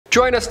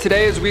Join us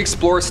today as we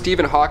explore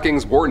Stephen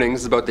Hawking's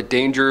warnings about the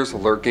dangers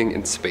lurking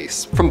in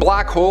space. From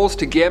black holes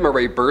to gamma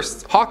ray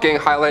bursts, Hawking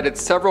highlighted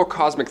several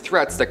cosmic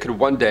threats that could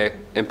one day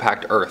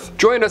impact Earth.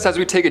 Join us as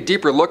we take a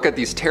deeper look at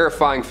these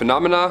terrifying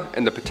phenomena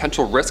and the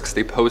potential risks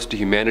they pose to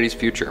humanity's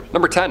future.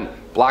 Number 10.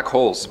 Black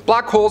holes.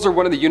 Black holes are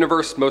one of the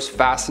universe's most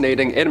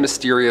fascinating and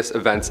mysterious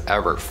events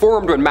ever,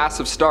 formed when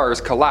massive stars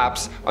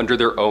collapse under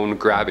their own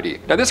gravity.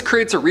 Now this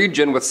creates a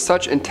region with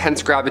such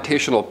intense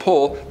gravitational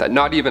pull that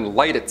not even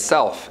light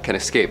itself can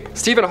escape.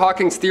 Stephen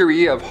Hawking's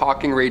theory of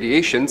Hawking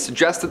radiation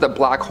suggested that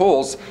black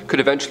holes could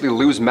eventually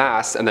lose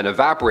mass and then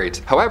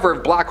evaporate. However,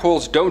 if black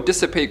holes don't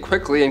dissipate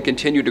quickly and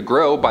continue to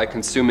grow by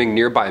consuming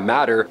nearby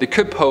matter, they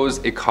could pose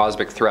a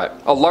cosmic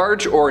threat. A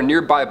large or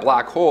nearby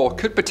black hole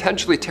could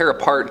potentially tear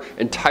apart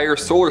entire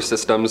solar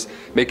systems,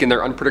 making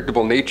their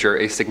unpredictable nature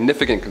a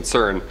significant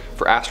concern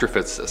for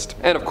astrophysicists,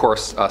 and of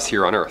course, us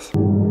here on Earth.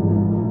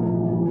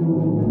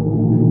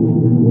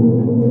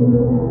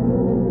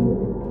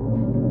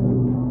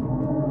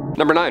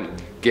 Number 9.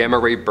 Gamma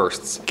ray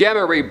bursts.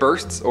 Gamma ray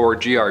bursts, or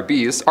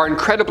GRBs, are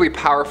incredibly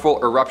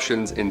powerful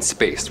eruptions in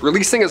space,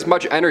 releasing as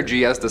much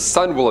energy as the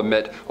sun will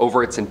emit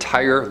over its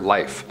entire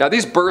life. Now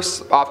these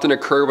bursts often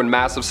occur when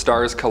massive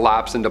stars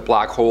collapse into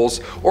black holes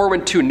or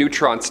when two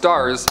neutron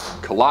stars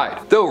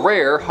collide. Though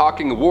rare,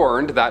 Hawking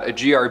warned that a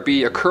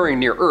GRB occurring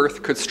near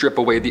Earth could strip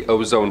away the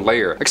ozone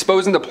layer,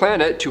 exposing the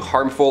planet to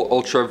harmful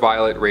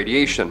ultraviolet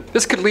radiation.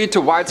 This could lead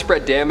to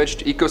widespread damage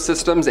to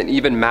ecosystems and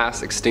even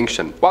mass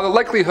extinction. While the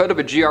likelihood of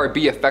a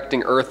GRB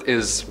affecting Earth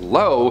is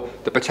low,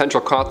 the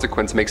potential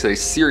consequence makes it a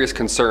serious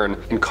concern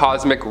in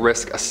cosmic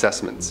risk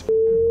assessments.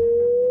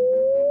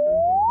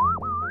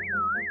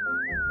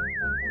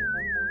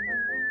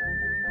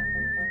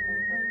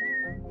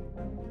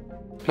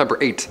 Number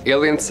 8.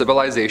 Alien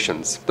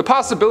civilizations. The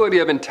possibility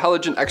of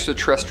intelligent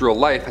extraterrestrial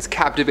life has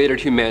captivated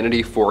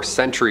humanity for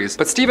centuries,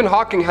 but Stephen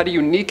Hawking had a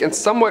unique and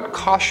somewhat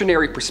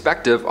cautionary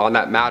perspective on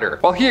that matter.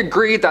 While he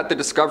agreed that the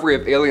discovery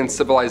of alien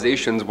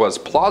civilizations was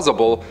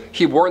plausible,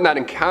 he warned that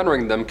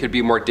encountering them could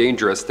be more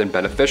dangerous than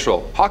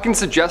beneficial. Hawking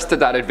suggested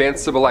that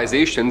advanced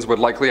civilizations would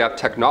likely have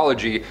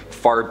technology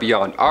far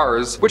beyond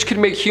ours, which could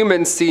make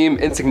humans seem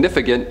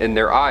insignificant in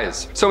their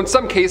eyes. So in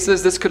some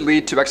cases, this could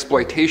lead to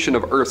exploitation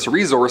of Earth's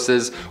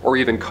resources or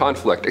even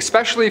conflict,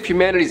 especially if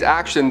humanity's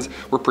actions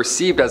were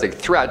perceived as a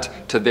threat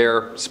to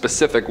their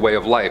specific way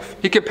of life.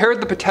 He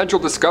compared the potential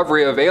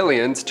discovery of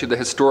aliens to the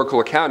historical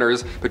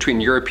encounters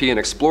between European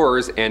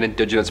explorers and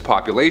indigenous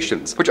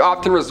populations, which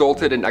often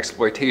resulted in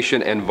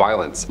exploitation and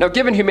violence. Now,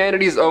 given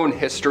humanity's own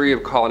history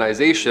of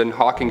colonization,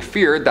 Hawking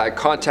feared that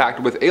contact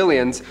with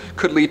aliens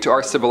could lead to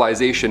our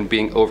civilization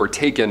being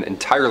overtaken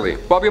entirely.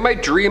 While we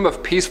might dream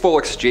of peaceful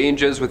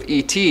exchanges with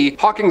ET,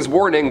 Hawking's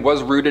warning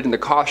was rooted in the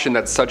caution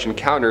that such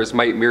encounters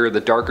might mirror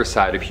the darker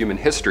side of human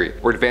history,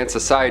 where advanced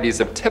societies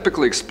have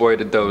typically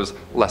exploited those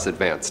less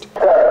advanced.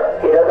 Sir,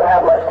 he doesn't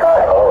have much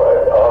time.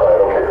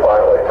 Alright, okay,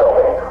 finally tell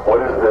me,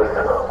 what is this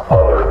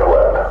other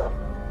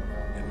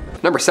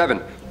threat? Number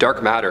 7.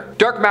 Dark matter.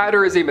 Dark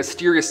matter is a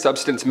mysterious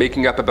substance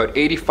making up about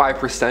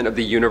 85% of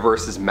the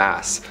universe's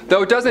mass.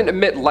 Though it doesn't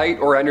emit light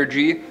or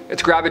energy,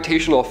 its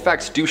gravitational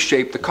effects do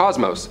shape the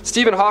cosmos.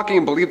 Stephen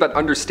Hawking believed that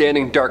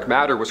understanding dark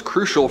matter was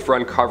crucial for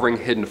uncovering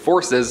hidden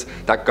forces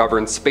that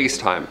govern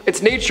space-time.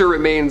 Its nature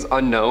remains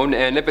unknown,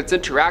 and if it's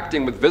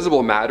interacting with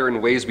visible matter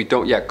in ways we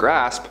don't yet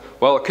grasp,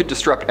 well, it could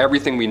disrupt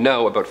everything we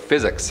know about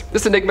physics.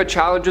 This enigma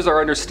challenges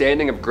our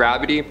understanding of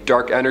gravity,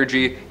 dark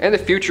energy, and the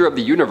future of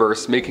the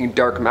universe, making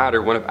dark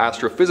matter one of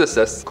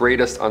astrophysicists'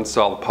 greatest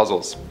unsolved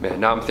puzzles. Man,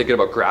 now I'm thinking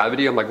about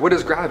gravity. I'm like, what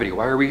is gravity?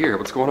 Why are we here?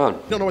 What's going on?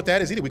 We don't know what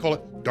that is either. We call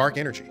it dark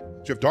energy.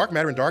 So if dark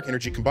matter and dark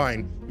energy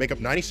combined make up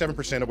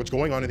 97% of what's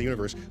going on in the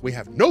universe, we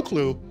have no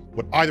clue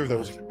what either of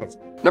those are.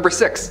 Number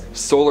 6.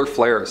 Solar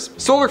flares.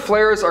 Solar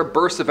flares are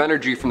bursts of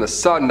energy from the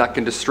sun that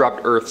can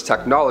disrupt Earth's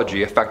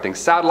technology, affecting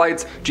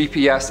satellites,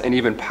 GPS, and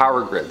even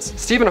power grids.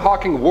 Stephen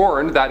Hawking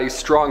warned that a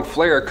strong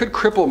flare could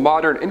cripple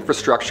modern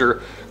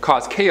infrastructure,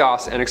 cause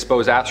chaos, and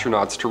expose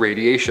astronauts to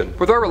radiation.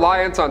 With our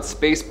reliance on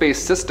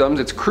space-based systems,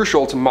 it's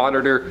crucial to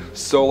monitor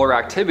solar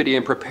activity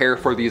and prepare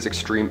for these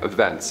extreme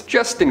events,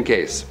 just in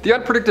case. The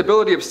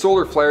unpredictability of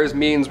solar flares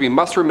means we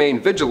must remain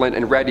vigilant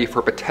and ready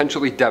for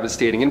potentially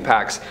devastating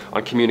impacts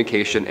on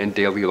communication and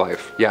daily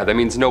life. Yeah, that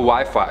means no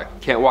Wi-Fi.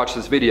 Can't watch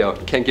this video,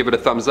 can't give it a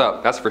thumbs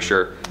up, that's for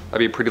sure. That'd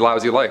be a pretty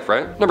lousy life,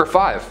 right? Number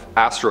 5.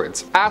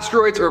 Asteroids.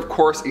 Asteroids are of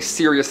course a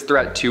serious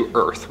threat to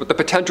Earth, with the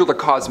potential to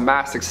cause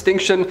mass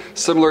extinction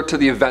similar to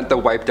the event that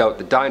wiped out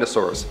the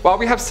dinosaurs. While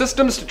we have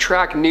systems to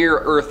track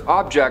near-Earth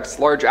objects,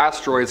 large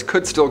asteroids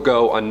could still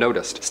go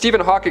unnoticed.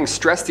 Stephen Hawking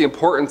stressed the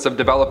importance of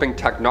developing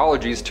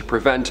technologies to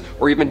prevent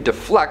or even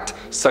deflect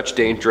such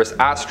dangerous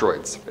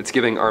asteroids. It's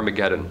giving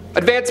Armageddon.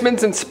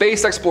 Advancements in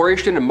space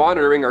exploration and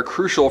monitoring are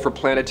crucial for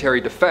planetary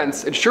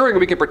defense, ensuring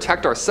we can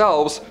protect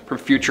ourselves from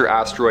future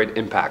asteroid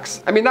impacts.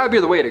 I mean, that would be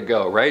the way to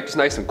go, right? Just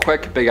nice and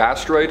quick, big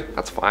asteroid,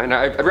 that's fine.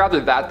 I'd rather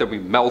that than we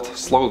melt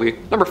slowly.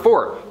 Number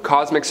 4.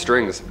 Cosmic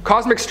strings.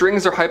 Cosmic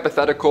strings are are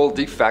hypothetical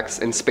defects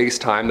in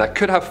space-time that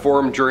could have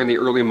formed during the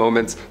early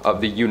moments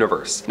of the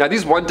universe. Now,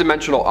 these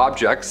one-dimensional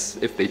objects,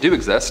 if they do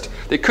exist,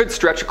 they could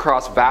stretch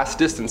across vast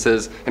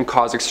distances and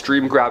cause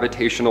extreme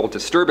gravitational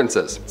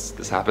disturbances.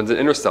 This happens in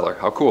Interstellar.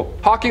 How cool.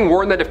 Hawking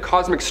warned that if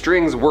cosmic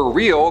strings were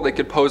real, they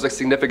could pose a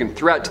significant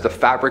threat to the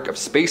fabric of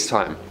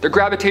space-time. Their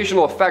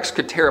gravitational effects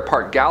could tear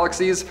apart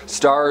galaxies,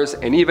 stars,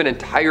 and even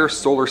entire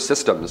solar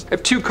systems.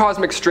 If two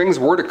cosmic strings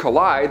were to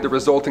collide, the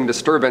resulting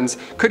disturbance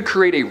could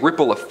create a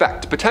ripple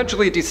effect,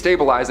 potentially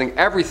destabilizing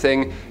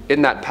everything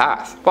in that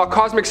path. While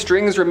cosmic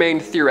strings remain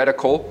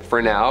theoretical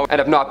for now and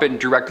have not been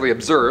directly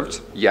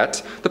observed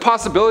yet, the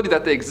possibility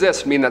that they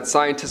exist mean that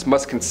scientists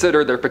must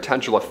consider their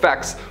potential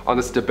effects on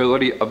the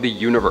stability of the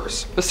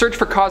universe. The search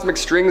for cosmic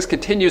strings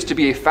continues to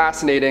be a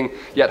fascinating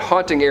yet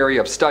haunting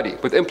area of study,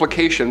 with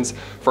implications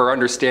for our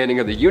understanding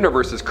of the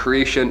universe's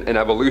creation and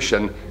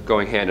evolution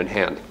going hand in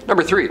hand.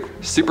 Number 3,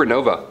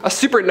 supernova. A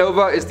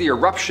supernova is the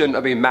eruption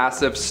of a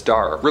massive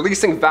star,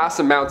 releasing vast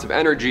amounts of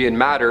energy and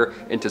matter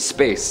into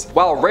space.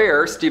 While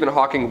rare, Stephen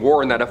Hawking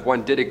warned that if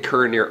one did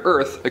occur near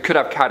Earth, it could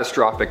have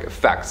catastrophic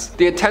effects.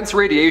 The intense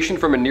radiation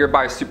from a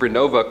nearby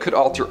supernova could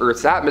alter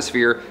Earth's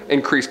atmosphere,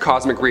 increase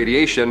cosmic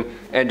radiation,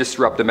 and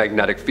disrupt the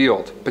magnetic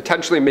field,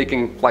 potentially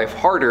making life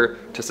harder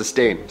to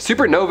sustain.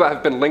 Supernovae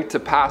have been linked to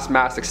past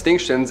mass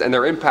extinctions, and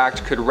their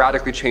impact could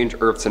radically change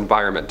Earth's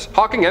environment.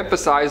 Hawking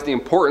emphasized the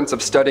importance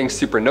of studying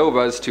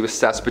supernovas to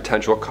assess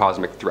potential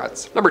cosmic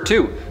threats. Number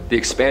 2, the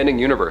expanding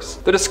universe.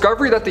 The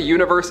discovery that the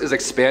universe is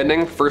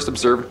expanding, first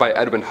observed by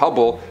Edwin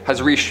Hubble,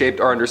 has reshaped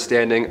our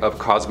understanding of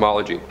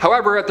cosmology.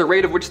 However, at the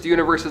rate of which the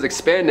universe is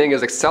expanding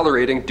is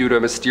accelerating due to a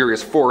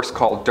mysterious force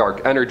called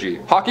dark energy.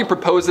 Hawking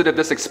proposed that if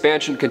this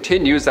expansion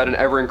continues at an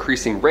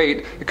ever-increasing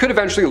rate, it could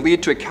eventually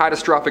lead to a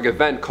catastrophic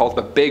event called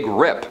the Big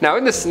Rip. Now,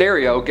 in this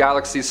scenario,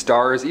 galaxies,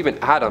 stars, even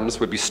atoms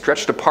would be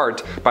stretched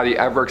apart by the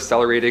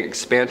ever-accelerating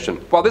expansion.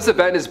 While this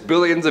event is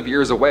billions of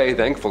years away,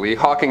 thankfully,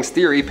 Hawking's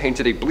theory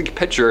painted a bleak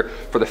picture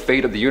for the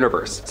fate of the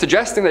universe,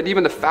 suggesting that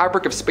even the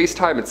fabric of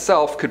space-time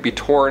itself could be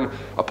torn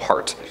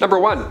apart. Number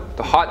 1,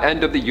 the hot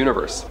end of the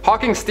universe.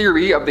 Hawking's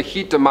theory of the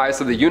heat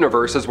demise of the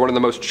universe is one of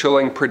the most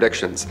chilling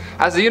predictions.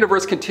 As the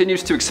universe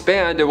continues to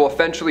expand, it will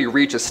eventually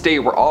reach a state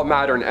where all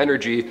matter and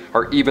energy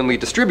are evenly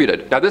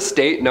distributed. Now, this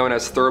state, known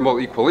as thermal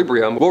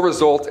equilibrium, will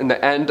result in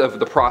the end of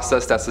the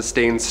process that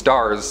sustains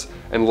stars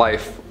and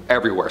life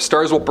everywhere.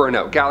 Stars will burn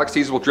out,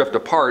 galaxies will drift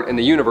apart, and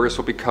the universe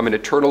will become an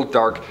eternal,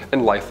 dark,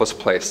 and lifeless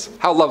place.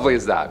 How lovely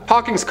is that?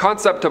 Hawking's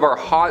concept of our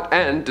hot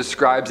end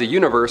describes a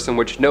universe in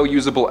which no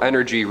usable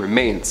energy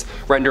remains,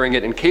 rendering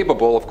it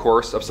incapable, of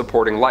course, of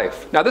supporting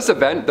life. Now, this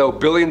event, though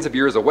billions of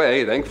years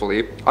away,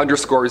 thankfully,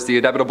 underscores the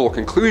inevitable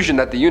conclusion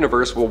that the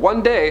universe will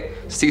one day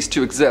cease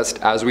to exist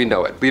as we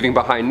know it, leaving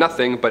behind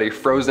nothing but a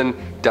frozen,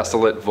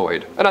 desolate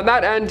void. And on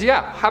that end,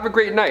 yeah, have a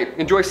great night.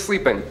 Enjoy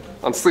sleeping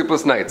on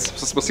Sleepless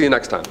Nights. We'll see you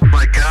next time. Oh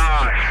my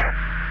gosh.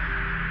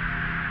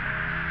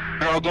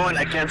 They're all going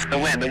against the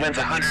wind. The wind's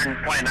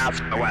 120 knots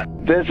from the west.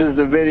 This is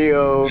the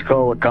video, it's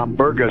called a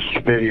Comburgus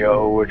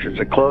video, which is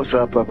a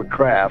close-up of a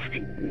craft,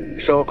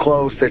 so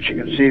close that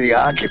you can see the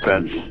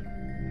occupants.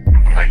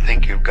 I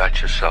think you've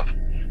got yourself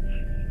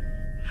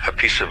a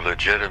piece of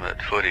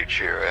legitimate footage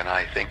here, and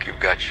I think you've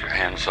got your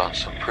hands on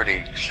some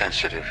pretty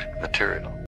sensitive material.